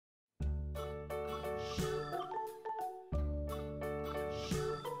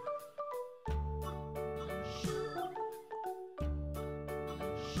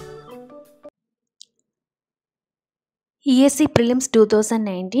ESE Prelims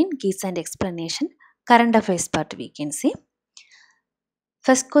 2019 Keys and Explanation. Current Affairs part we can see.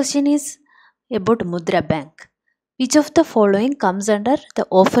 First question is about Mudra Bank. Which of the following comes under the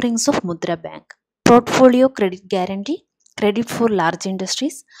offerings of Mudra Bank? Portfolio credit guarantee, credit for large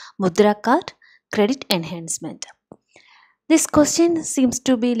industries, Mudra card, credit enhancement. This question seems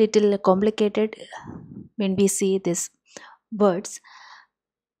to be little complicated when we see these words.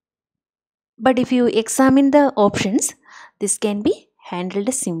 But if you examine the options, this can be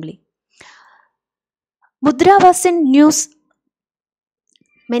handled simply. Mudra was in news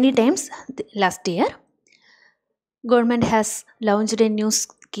many times last year. Government has launched a new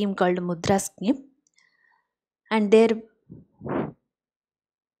scheme called Mudra scheme, and there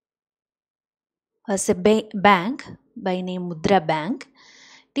was a bank by name Mudra Bank.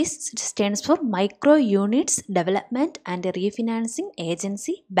 This stands for Micro Units Development and Refinancing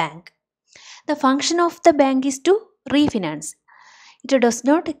Agency Bank. The function of the bank is to refinance. It does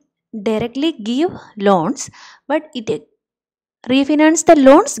not directly give loans, but it refinance the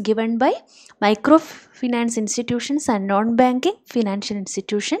loans given by microfinance institutions and non-banking financial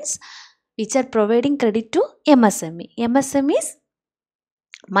institutions which are providing credit to MSME. MSME is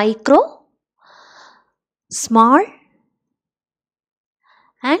micro, small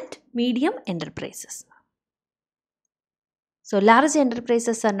and medium enterprises. So large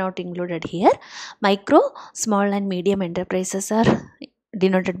enterprises are not included here. Micro, small and medium enterprises are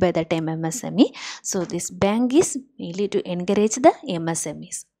denoted by the term MSME. So this bank is mainly to encourage the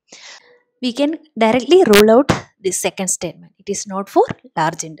MSMEs. We can directly rule out this second statement. It is not for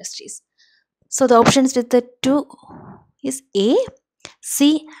large industries. So the options with the two is A,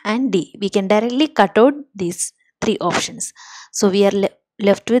 C and D. We can directly cut out these three options. So we are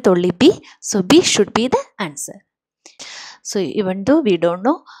left with only B. So B should be the answer. So even though we don't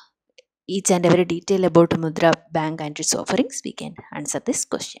know each and every detail about Mudra Bank and its offerings, we can answer this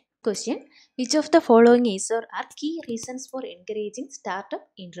question. Question: which of the following is or are key reasons for encouraging startup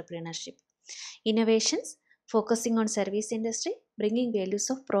entrepreneurship? Innovations, focusing on service industry, bringing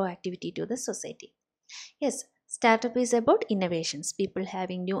values of proactivity to the society. Yes, startup is about innovations. People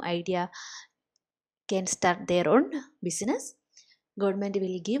having new idea can start their own business. Government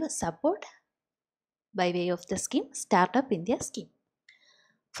will give support by way of the scheme, Startup India scheme.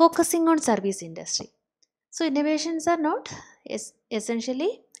 Focusing on service industry. So innovations are not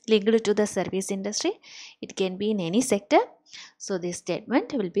essentially linked to the service industry. It can be in any sector. So this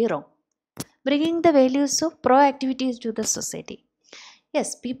statement will be wrong. Bringing the values of proactivity to the society.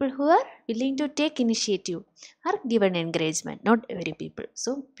 Yes, people who are willing to take initiative are given encouragement, not every people.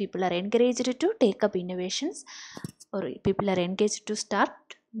 So people are encouraged to take up innovations, or people are encouraged to start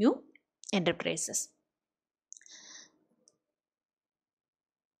new enterprises.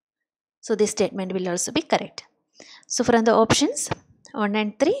 So this statement will also be correct. So from the options 1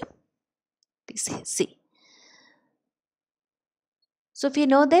 and 3, this is C. So if you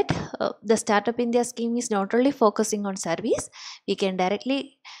know that the Startup India scheme is not only focusing on service, we can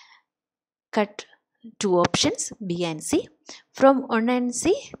directly cut two options B and C. From 1 and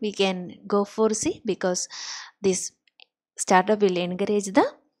C, we can go for C because this startup will encourage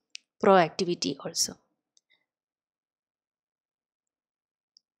the proactivity also.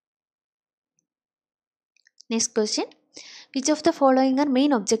 Next question. Which of the following are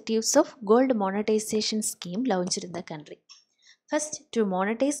main objectives of gold monetization scheme launched in the country? First, to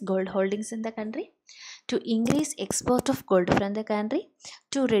monetize gold holdings in the country, to increase export of gold from the country,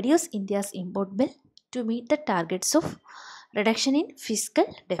 to reduce India's import bill, to meet the targets of reduction in fiscal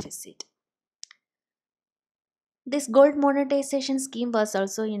deficit. This gold monetization scheme was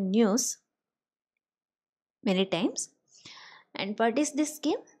also in news many times. And what is this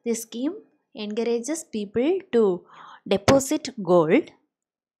scheme? This scheme encourages people to deposit gold,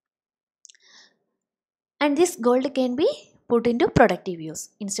 and this gold can be put into productive use.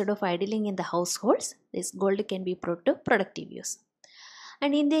 Instead of idling in the households, this gold can be put to productive use.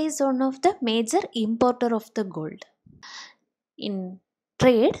 And India is one of the major importer of the gold. In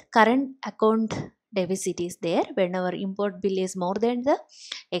trade, current account deficit is there. When our import bill is more than the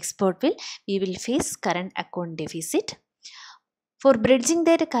export bill, we will face current account deficit. For bridging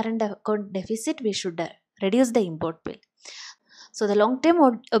that current account deficit, we should reduce the import bill. So the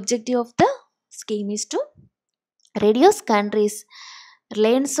long-term objective of the scheme is to reduce countries'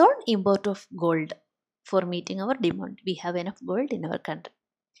 reliance on import of gold for meeting our demand. We have enough gold in our country.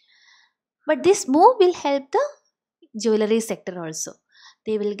 But this move will help the jewelry sector also.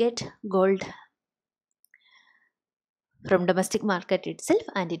 They will get gold from domestic market itself,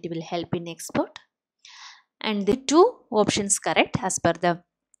 and it will help in export. And the two options correct as per the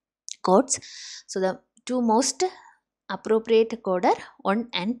codes. So the two most appropriate coder 1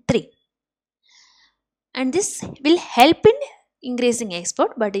 and 3. And this will help in increasing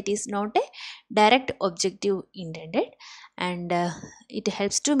export, but it is not a direct objective intended, and it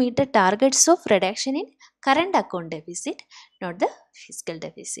helps to meet the targets of reduction in current account deficit, not the fiscal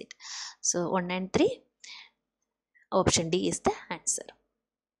deficit. So 1 and 3, option D is the answer.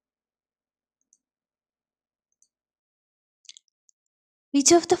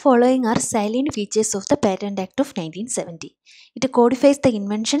 Which of the following are salient features of the Patent Act of 1970? It codifies the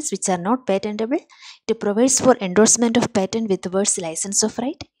inventions which are not patentable. It provides for endorsement of patent with the words license of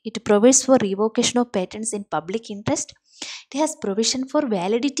right. It provides for revocation of patents in public interest. It has provision for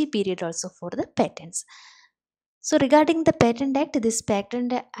validity period also for the patents. So regarding the Patent Act, this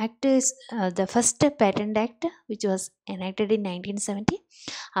Patent Act is the first Patent Act which was enacted in 1970.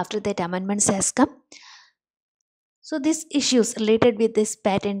 After that, amendments has come. So these issues related with this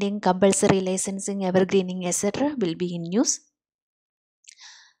patenting, compulsory licensing, evergreening, etc. will be in news.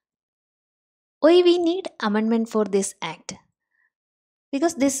 Why we need amendment for this act?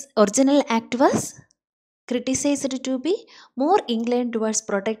 Because this original act was criticized to be more inclined towards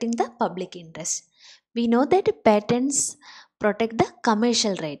protecting the public interest. We know that patents protect the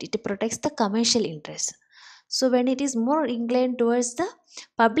commercial right. It protects the commercial interest. So when it is more inclined towards the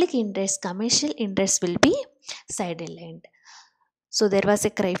public interest, commercial interest will be sidelined. So there was a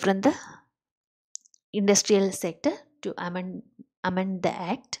cry from the industrial sector to amend the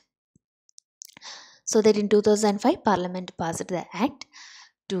act, so that in 2005 parliament passed the act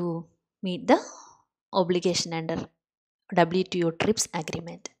to meet the obligation under WTO TRIPS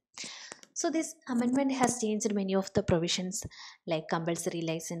agreement. So this amendment has changed many of the provisions like compulsory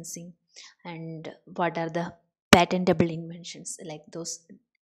licensing and what are the patentable inventions, like those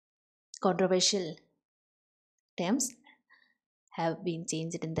controversial terms have been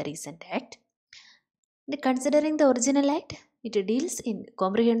changed in the recent act. Considering the original act, it deals in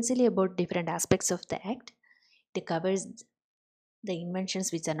comprehensively about different aspects of the act. It covers the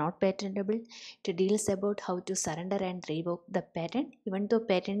inventions which are not patentable. It deals about how to surrender and revoke the patent, even though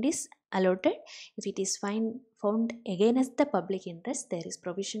patent is allotted. If it is found against the public interest, there is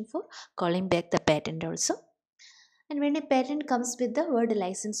provision for calling back the patent also. And when a patent comes with the word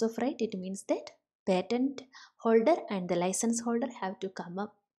license of right, it means that patent holder and the license holder have to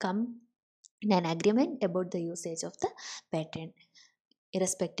come in an agreement about the usage of the patent,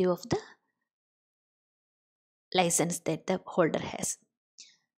 irrespective of the license that the holder has.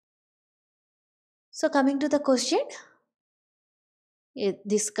 So coming to the question,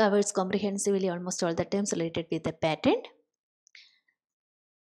 this covers comprehensively almost all the terms related with the patent,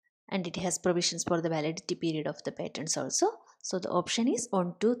 and it has provisions for the validity period of the patents also. So the option is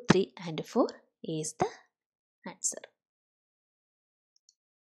 1, 2, 3 and 4. A is the answer.